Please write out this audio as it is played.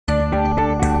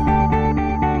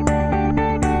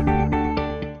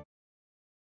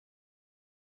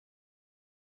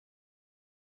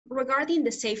regarding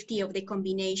the safety of the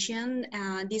combination,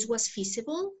 this was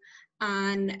feasible,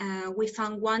 and we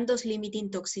found one dose-limiting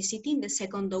toxicity in the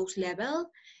second dose level,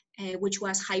 which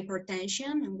was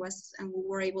hypertension, and we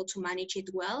were able to manage it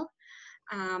well.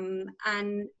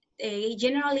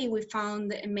 Generally, we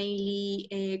found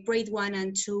mainly grade 1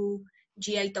 and 2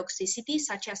 GI toxicity,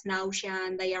 such as nausea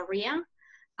and diarrhea.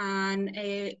 And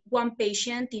one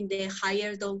patient in the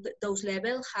higher dose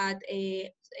level had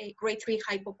a grade 3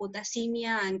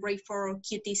 hypopotasemia and grade 4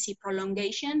 QTc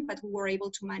prolongation, but we were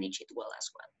able to manage it well as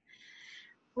well.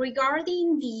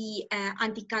 Regarding the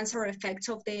anti-cancer effects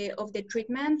of the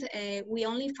treatment, we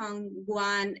only found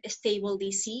one stable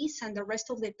disease, and the rest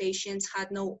of the patients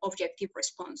had no objective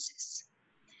responses.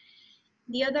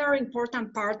 The other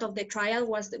important part of the trial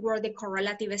were the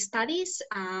correlative studies.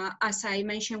 As I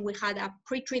mentioned, we had a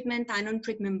pre-treatment and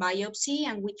on-treatment biopsy,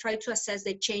 and we tried to assess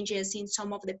the changes in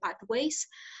some of the pathways.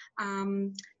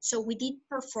 So we did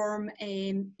perform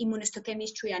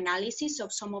immunohistochemistry analysis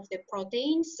of some of the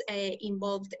proteins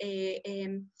involved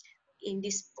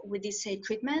with these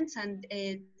treatments, and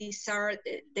these are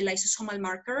the lysosomal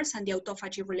markers and the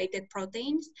autophagy-related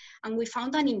proteins. And we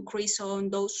found an increase on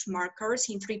those markers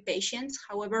in 3 patients.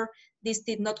 However, this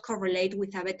did not correlate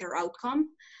with a better outcome.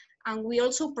 And we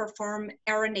also performed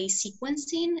RNA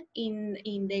sequencing in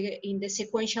the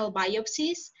sequential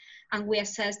biopsies, and we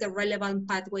assessed the relevant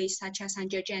pathways such as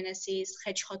angiogenesis,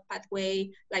 Hedgehog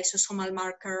pathway, lysosomal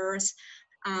markers,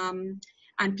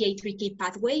 and PI3K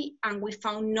pathway, and we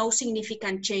found no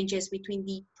significant changes between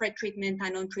the pre-treatment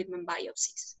and on-treatment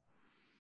biopsies.